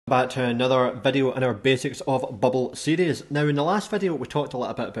Back to another video in our Basics of Bubble series. Now in the last video we talked a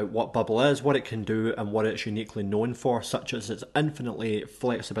little bit about what Bubble is, what it can do and what it's uniquely known for, such as its infinitely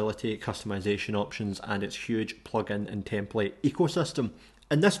flexibility, customization options and its huge plugin and template ecosystem.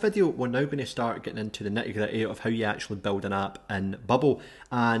 In this video we're now going to start getting into the nitty gritty of how you actually build an app in Bubble,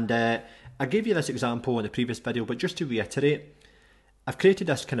 and I gave you this example in the previous video, but just to reiterate, I've created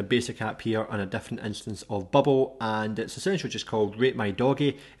this kind of basic app here on a different instance of Bubble, and it's essentially just called Rate My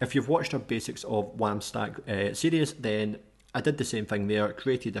Doggy. If you've watched our Basics of Whamstack series, then I did the same thing there,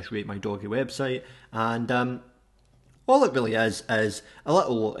 created this Rate My Doggy website, and all it really is a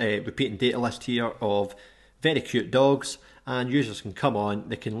little repeating data list here of very cute dogs, and users can come on,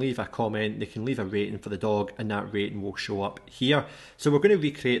 they can leave a comment, they can leave a rating for the dog, and that rating will show up here. So we're going to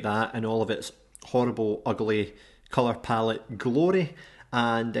recreate that in all of its horrible, ugly colour palette glory,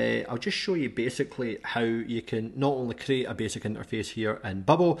 and I'll just show you basically how you can not only create a basic interface here in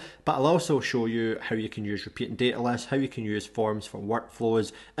Bubble, but I'll also show you how you can use repeating data lists, how you can use forms for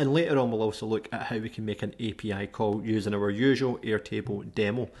workflows, and later on we'll also look at how we can make an API call using our usual Airtable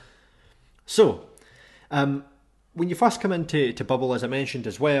demo. So when you first come into Bubble, as I mentioned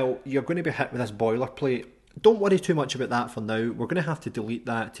as well, you're going to be hit with this boilerplate. Don't worry too much about that for now. We're going to have to delete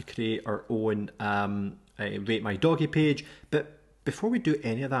that to create our own Rate My Doggy page, but before we do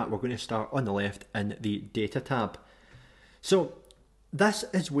any of that, we're going to start on the left in the data tab. So this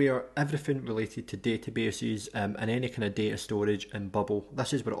is where everything related to databases and any kind of data storage in Bubble,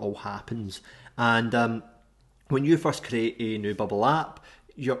 this is where it all happens. And when you first create a new Bubble app,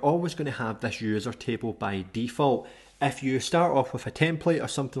 you're always going to have this user table by default. If you start off with a template or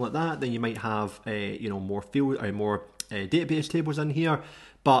something like that, then you might have more database tables in here,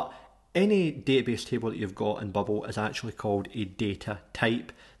 but any database table that you've got in Bubble is actually called a data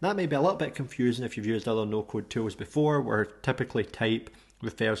type. That may be a little bit confusing if you've used other no-code tools before, where typically type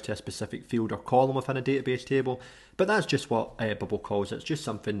refers to a specific field or column within a database table, but that's just what Bubble calls it. It's just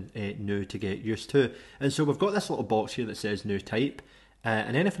something new to get used to. And so we've got this little box here that says new type,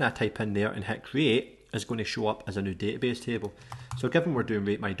 and anything I type in there and hit create is going to show up as a new database table. So given we're doing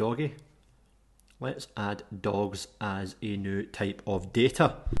Rate My Doggy, let's add dogs as a new type of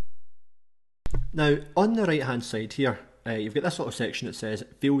data. Now on the right hand side here, you've got this little section that says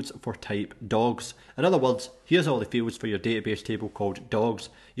fields for type dogs. In other words, here's all the fields for your database table called dogs.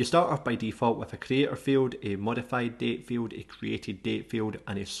 You start off by default with a creator field, a modified date field, a created date field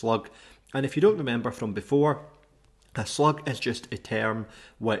and a slug. And if you don't remember from before, a slug is just a term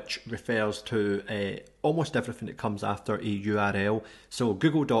which refers to almost everything that comes after a URL. So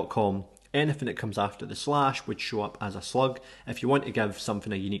google.com, anything that comes after the slash would show up as a slug. If you want to give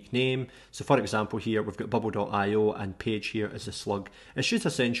something a unique name, so for example here we've got bubble.io and page here is a slug. It's just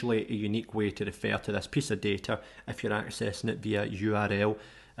essentially a unique way to refer to this piece of data if you're accessing it via URL.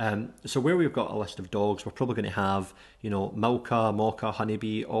 So where we've got a list of dogs, we're probably going to have, Milka, Mocha,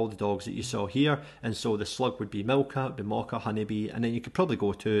 Honeybee, all the dogs that you saw here. And so the slug would be Milka, would be Mocha, Honeybee, and then you could probably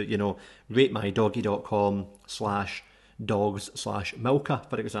go to, ratemydoggy.com/dogs/Milka,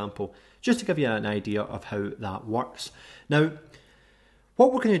 for example, just to give you an idea of how that works. Now,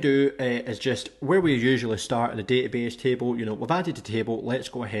 what we're going to do is just where we usually start in a database table, we've added a table, let's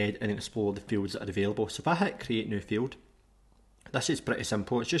go ahead and explore the fields that are available. So if I hit create new field, this is pretty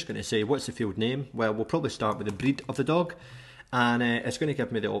simple. It's just going to say, what's the field name? Well, we'll probably start with the breed of the dog, and it's going to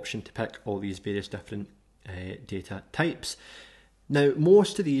give me the option to pick all these various different data types. Now,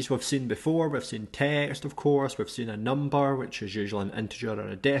 most of these we've seen before. We've seen text, of course. We've seen a number, which is usually an integer or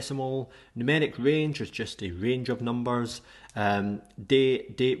a decimal. Numeric range is just a range of numbers.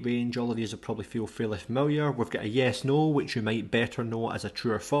 Date range, all of these will probably feel fairly familiar. We've got a yes, no, which you might better know as a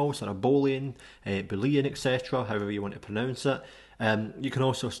true or false, or a Boolean, Boolean, etc., however you want to pronounce it. You can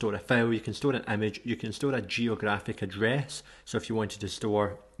also store a file, you can store an image, you can store a geographic address. So if you wanted to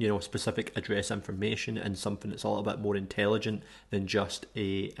store, specific address information and something that's a little bit more intelligent than just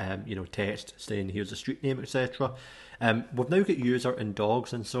a, text saying here's a street name, etc. We've now got user and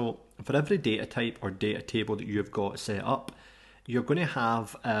dogs, and so for every data type or data table that you've got set up, you're going to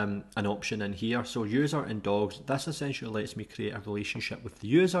have an option in here. So user and dogs, this essentially lets me create a relationship with the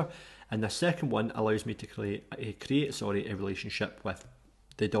user, and the second one allows me to create a relationship with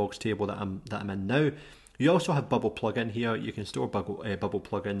the dogs table that I'm in now. You also have Bubble plugin here. You can store Bubble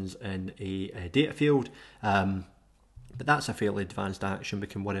plugins in a data field, but that's a fairly advanced action we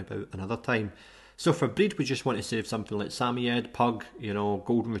can worry about another time. So for breed, we just want to save something like Samoyed, Pug,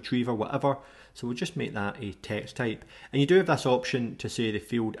 Golden Retriever, whatever. So we'll just make that a text type. And you do have this option to say the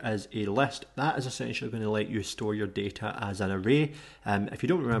field is a list. That is essentially going to let you store your data as an array. If you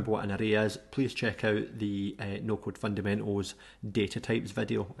don't remember what an array is, please check out the No Code Fundamentals data types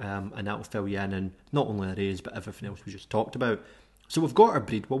video, and that will fill you in on not only arrays, but everything else we just talked about. So we've got our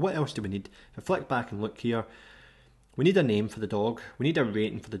breed. Well, what else do we need? If I flick back and look here, we need a name for the dog, we need a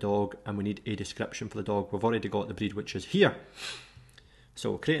rating for the dog, and we need a description for the dog. We've already got the breed, which is here.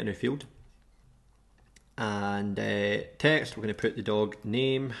 So we'll create a new field. And text, we're going to put the dog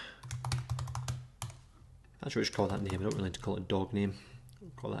name. That's what we should call that name. I don't really need to call it dog name.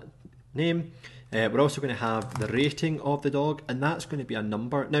 We'll call that name. We're also going to have the rating of the dog, and that's going to be a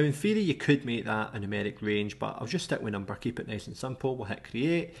number. Now, in theory, you could make that a numeric range, but I'll just stick with number, keep it nice and simple. We'll hit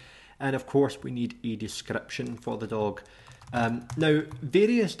create. And of course, we need a description for the dog. Now,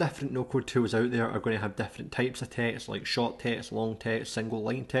 various different no-code tools out there are going to have different types of text, like short text, long text, single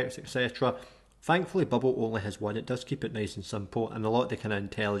line text, etc. Thankfully, Bubble only has one. It does keep it nice and simple, and a lot of the kind of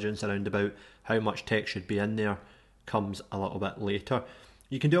intelligence around about how much text should be in there comes a little bit later.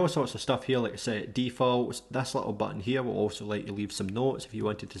 You can do all sorts of stuff here, like set defaults. This little button here will also let you leave some notes if you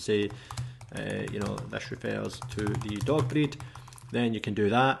wanted to say, this refers to the dog breed. Then you can do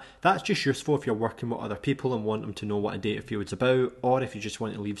that. That's just useful if you're working with other people and want them to know what a data field's about, or if you just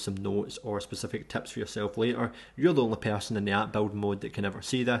want to leave some notes or specific tips for yourself later. You're the only person in the app build mode that can ever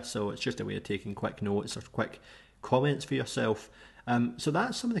see this, so it's just a way of taking quick notes or quick comments for yourself. So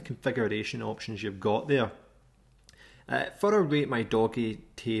that's some of the configuration options you've got there. For our Rate My Doggy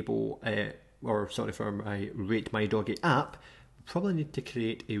table, for my Rate My Doggy app, we probably need to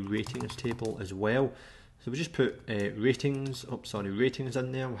create a ratings table as well. So we just put ratings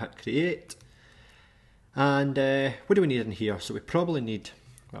in there, we'll hit create. And what do we need in here? So we probably need,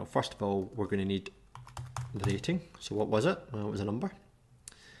 well, first of all, we're going to need the rating. So what was it? Well, it was a number.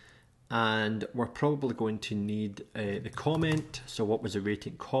 And we're probably going to need the comment. So what was the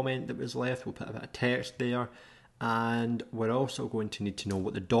rating comment that was left? We'll put a bit of text there. And we're also going to need to know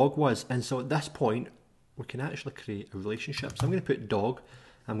what the dog was. And so at this point, we can actually create a relationship. So I'm going to put dog.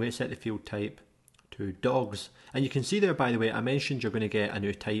 I'm going to set the field type to dogs. And you can see there, by the way, I mentioned you're going to get a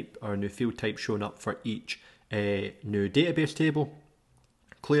new type or a new field type showing up for each new database table.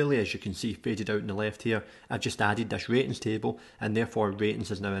 Clearly, as you can see faded out in the left here, I've just added this ratings table, and therefore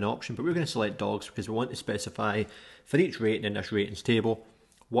ratings is now an option. But we're going to select dogs because we want to specify for each rating in this ratings table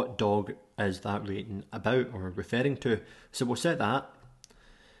what dog is that rating about or referring to. So we'll set that,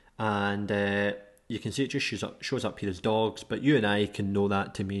 and you can see it just shows up here as dogs, but you and I can know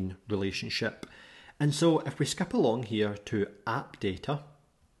that to mean relationship. And so if we skip along here to app data,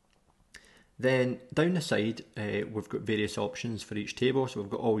 then down the side, we've got various options for each table. So we've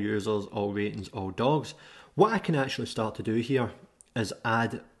got all users, all ratings, all dogs. What I can actually start to do here is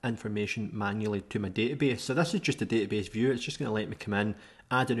add information manually to my database. So this is just a database view. It's just going to let me come in,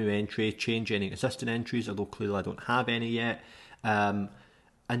 add a new entry, change any existing entries, although clearly I don't have any yet, and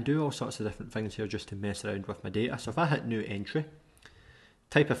do all sorts of different things here just to mess around with my data. So if I hit new entry,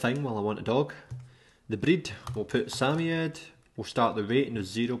 type of thing, well, I want a dog. The breed, we'll put Samoyed. We'll start the rating as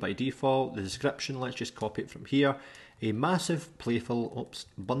 0 by default. The description, let's just copy it from here. A massive, playful,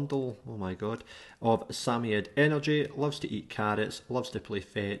 bundle, oh my god, of Samoyed energy, loves to eat carrots, loves to play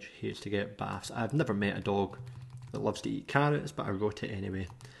fetch, hates to get baths. I've never met a dog that loves to eat carrots, but I wrote it anyway.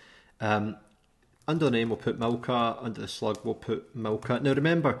 Under the name, we'll put Milka. Under the slug, we'll put Milka. Now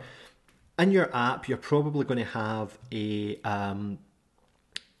remember, in your app, you're probably going to have a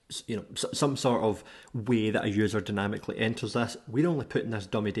some sort of way that a user dynamically enters this. We're only putting this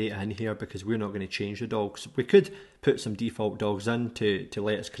dummy data in here because we're not going to change the dogs. We could put some default dogs in to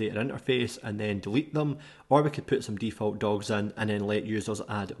let us create an interface and then delete them, or we could put some default dogs in and then let users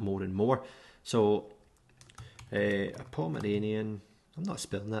add more and more. So a Pomeranian, I'm not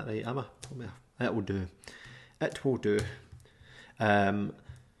spelling that right, am I? It will do. It will do.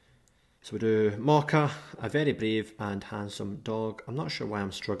 So we do Mocha, a very brave and handsome dog. I'm not sure why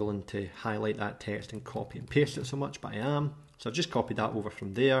I'm struggling to highlight that text and copy and paste it so much, but I am. So I've just copied that over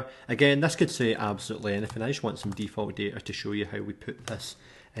from there. Again, this could say absolutely anything. I just want some default data to show you how we put this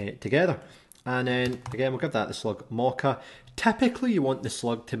together. And then, again, we'll give that the slug Mocha. Typically, you want the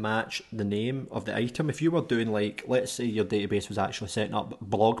slug to match the name of the item. If you were doing, like, let's say your database was actually setting up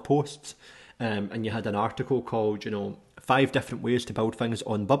blog posts, and you had an article called, 5 different ways to build things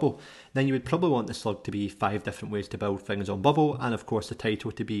on Bubble, then you would probably want the slug to be 5 different ways to build things on Bubble, and of course the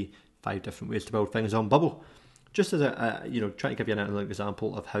title to be 5 different ways to build things on Bubble. just as trying to give you an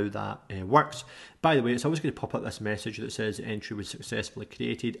example of how that works. By the way, it's always going to pop up this message that says the entry was successfully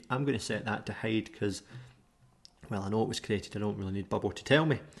created. I'm going to set that to hide because, well, I know it was created. I don't really need Bubble to tell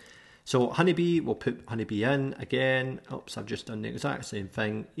me. So honeybee, we'll put honeybee in again. Oops, I've just done the exact same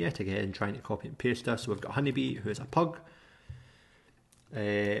thing yet again, trying to copy and paste this. So we've got honeybee, who is a pug.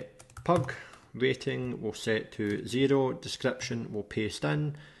 Pug rating we'll set to 0. Description we'll paste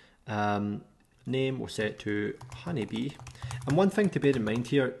in. Name we'll set to honeybee. And one thing to bear in mind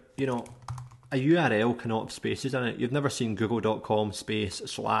here, a URL cannot have spaces in it. You've never seen google.com space /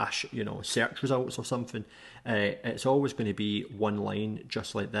 search results or something. It's always going to be one line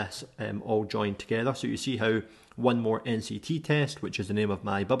just like this, all joined together. So you see how one more NCT test, which is the name of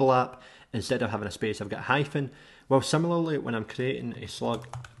my Bubble app, instead of having a space I've got a hyphen. Well, similarly, when I'm creating a slug,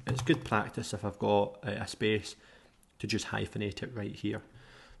 it's good practice if I've got a space to just hyphenate it right here.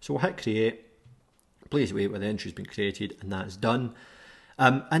 So we'll hit create. Please wait where the entry's been created, and that's done.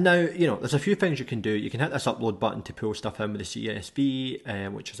 And now, there's a few things you can do. You can hit this upload button to pull stuff in with a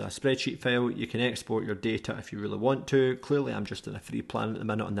CSV, which is a spreadsheet file. You can export your data if you really want to. Clearly, I'm just in a free plan at the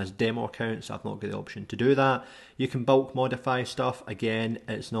minute on this demo account, so I've not got the option to do that. You can bulk modify stuff. Again,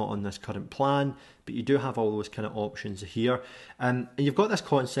 it's not on this current plan, but you do have all those kind of options here. And you've got this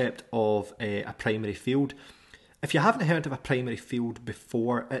concept of a primary field. If you haven't heard of a primary field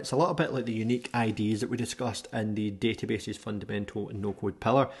before, it's a little bit like the unique IDs that we discussed in the databases fundamental and no-code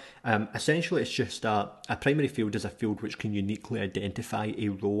pillar. Essentially, it's just a primary field is a field which can uniquely identify a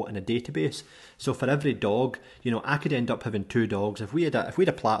row in a database. So for every dog, I could end up having 2 dogs. If we had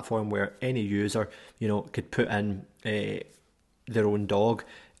a platform where any user, could put in their own dog,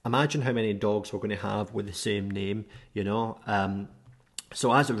 imagine how many dogs we're going to have with the same name,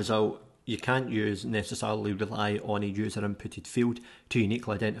 So as a result, you can't necessarily rely on a user inputted field to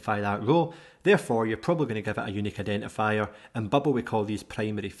uniquely identify that row. Therefore, you're probably going to give it a unique identifier. In Bubble, we call these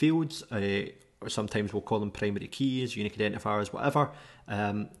primary fields, or sometimes we'll call them primary keys, unique identifiers, whatever.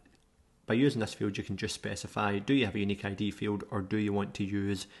 By using this field, you can just specify, do you have a unique ID field, or do you want to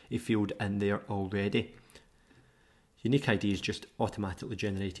use a field in there already? Unique ID is just automatically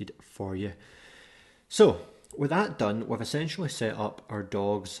generated for you. So, with that done, we've essentially set up our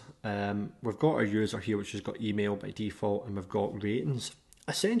dogs. We've got our user here, which has got email by default, and we've got ratings.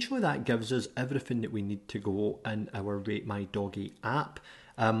 Essentially, that gives us everything that we need to go in our Rate My Doggy app.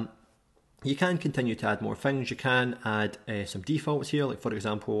 You can continue to add more things. You can add some defaults here. Like, for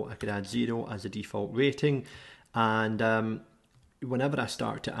example, I could add 0 as a default rating. And whenever I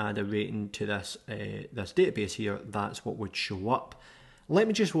start to add a rating to this database here, that's what would show up. Let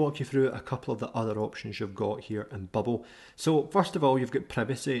me just walk you through a couple of the other options you've got here in Bubble. So first of all, you've got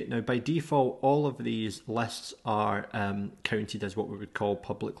privacy. Now by default, all of these lists are counted as what we would call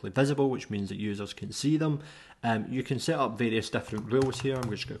publicly visible, which means that users can see them. You can set up various different rules here. I'm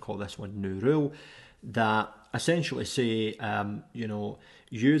just going to call this one new rule, that essentially say,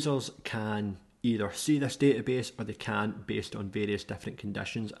 users can either see this database or they can't based on various different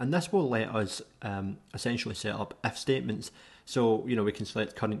conditions. And this will let us essentially set up if statements. So, we can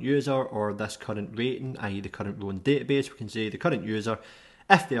select current user or this current rating, i.e. the current row in database. We can say the current user,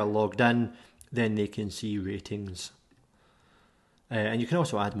 if they are logged in, then they can see ratings. And you can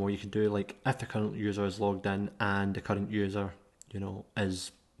also add more. You can do like if the current user is logged in and the current user,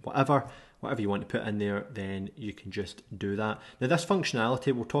 is whatever you want to put in there, then you can just do that. Now this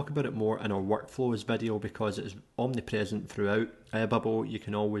functionality, we'll talk about it more in our workflows video because it's omnipresent throughout Bubble. You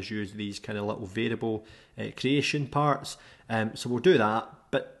can always use these kind of little variable creation parts. So we'll do that,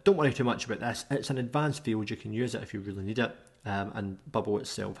 but don't worry too much about this. It's an advanced field. You can use it if you really need it. And Bubble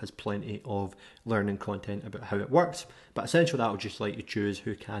itself has plenty of learning content about how it works. But essentially that will just let you choose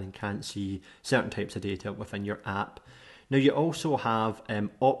who can and can't see certain types of data within your app. Now you also have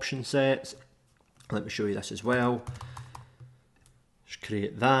option sets. Let me show you this as well. Just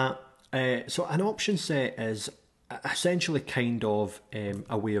create that. So an option set is essentially kind of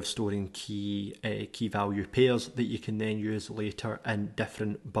a way of storing key value pairs that you can then use later in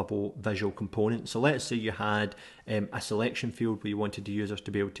different Bubble visual components. So let's say you had a selection field where you wanted the users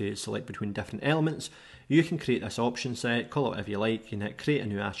to be able to select between different elements. You can create this option set, call it whatever you like, you can hit create a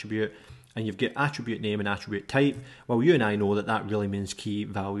new attribute, and you've got attribute name and attribute type. Well, you and I know that that really means key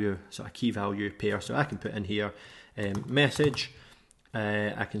value, so a key value pair. So I can put in here message,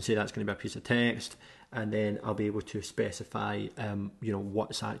 I can say that's going to be a piece of text, and then I'll be able to specify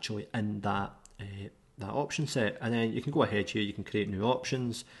what's actually in that option set. And then you can go ahead here, you can create new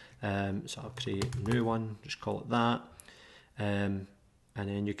options. So I'll create a new one, just call it that. And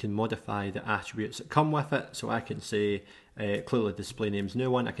then you can modify the attributes that come with it. So I can say Clearly display name's new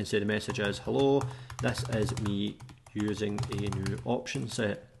one. I can say the message is, hello, this is me using a new option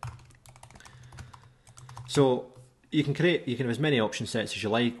set. So you can have as many option sets as you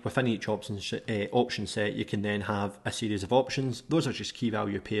like. Within each option set, you can then have a series of options. Those are just key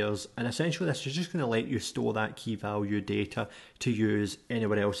value pairs, and essentially this is just going to let you store that key value data to use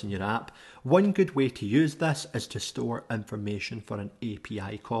anywhere else in your app. One good way to use this is to store information for an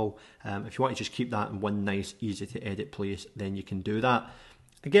API call. If you want to just keep that in one nice, easy to edit place, then you can do that.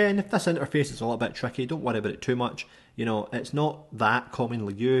 Again, if this interface is a little bit tricky, don't worry about it too much. You know, it's not that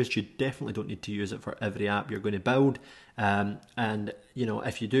commonly used. You definitely don't need to use it for every app you're going to build. And, you know,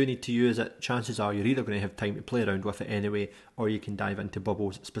 if you do need to use it, chances are you're either going to have time to play around with it anyway, or you can dive into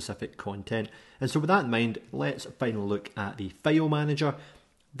Bubble's specific content. And so with that in mind, let's finally look at the file manager.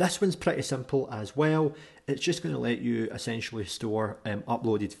 This one's pretty simple as well. It's just going to let you essentially store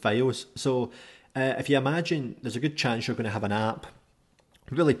uploaded files. So if you imagine, there's a good chance you're going to have an app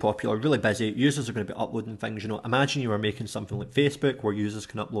really popular, really busy, users are going to be uploading things. You know, imagine you were making something like Facebook where users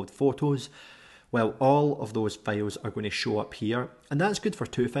can upload photos. Well, all of those files are going to show up here, and that's good for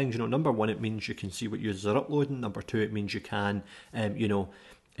two things. You know, number one, it means you can see what users are uploading. Number two, it means you can,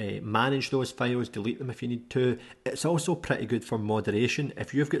 manage those files, delete them if you need to. It's also pretty good for moderation.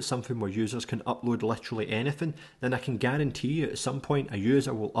 If you've got something where users can upload literally anything, then I can guarantee you at some point a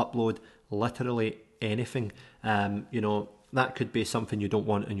user will upload literally anything. That could be something you don't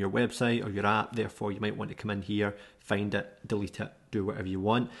want on your website or your app, therefore you might want to come in here, find it, delete it, do whatever you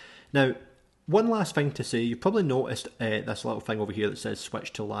want. Now, one last thing to say, you've probably noticed this little thing over here that says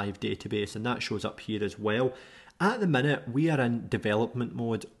switch to live database, and that shows up here as well. At the minute, we are in development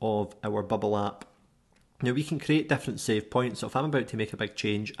mode of our Bubble app. Now, we can create different save points, so if I'm about to make a big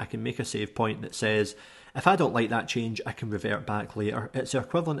change, I can make a save point that says, if I don't like that change, I can revert back later. It's the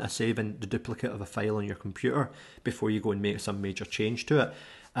equivalent of saving the duplicate of a file on your computer before you go and make some major change to it.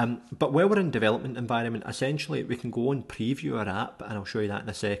 But while we're in development environment, essentially we can go and preview our app, and I'll show you that in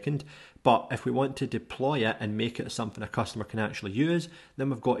a second. But if we want to deploy it and make it something a customer can actually use, then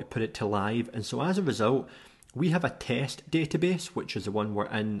we've got to put it to live. And so as a result, we have a test database, which is the one we're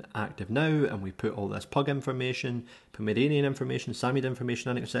in active now, and we put all this pug information, Pomeranian information, Samid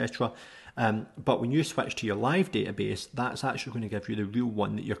information in, etc. But when you switch to your live database, that's actually going to give you the real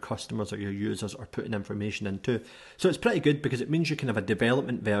one that your customers or your users are putting information into. So it's pretty good because it means you can have a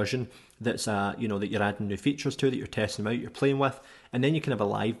development version that's that you're adding new features to, that you're testing out, you're playing with, and then you can have a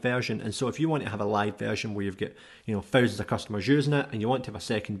live version. And so if you want to have a live version where you've got thousands of customers using it, and you want to have a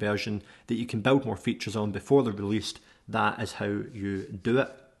second version that you can build more features on before they're released, that is how you do it.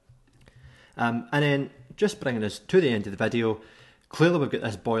 And then just bringing us to the end of the video, clearly we've got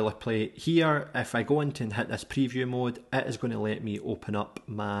this boilerplate here. If I go into and hit this preview mode, it is going to let me open up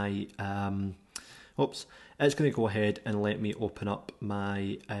my it's going to go ahead and let me open up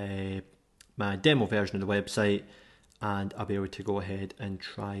my my demo version of the website, and I'll be able to go ahead and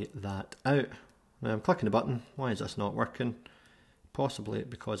try that out. Now I'm clicking the button. Why is this not working? Possibly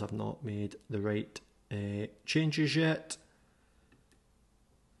because I've not made the right changes yet.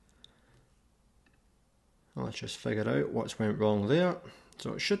 Let's just figure out what's went wrong there.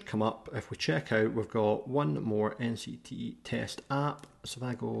 So it should come up. If we check out, we've got one more NCT test app. So if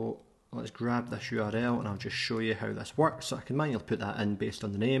I go, let's grab this URL and I'll just show you how this works. So I can manually put that in based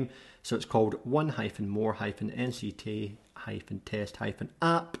on the name. So it's called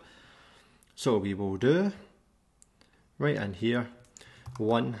one-more-NCT-test-app. So we will do right in here,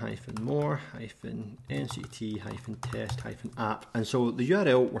 one-more-NCT-test-app. And so the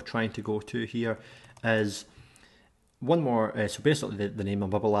URL we're trying to go to here is one more, so basically the name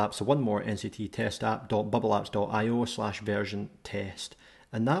of Bubble app, so one more NCT test app.bubbleapps.io/version test.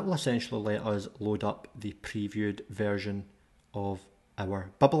 And that will essentially let us load up the previewed version of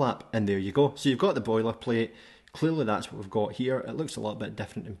our Bubble app. And there you go. So you've got the boilerplate. Clearly that's what we've got here. It looks a little bit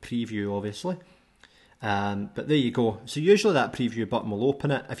different in preview, obviously. But there you go. So usually that preview button will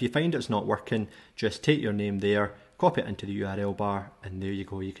open it. If you find it's not working, just take your name there, copy it into the URL bar, and there you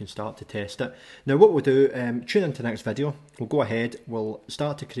go, you can start to test it. Now what we'll do, tune into the next video, we'll go ahead, we'll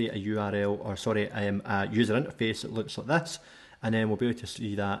start to create a URL, or sorry, a user interface that looks like this, and then we'll be able to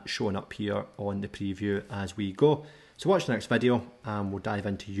see that showing up here on the preview as we go. So watch the next video, and we'll dive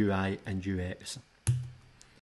into UI and UX.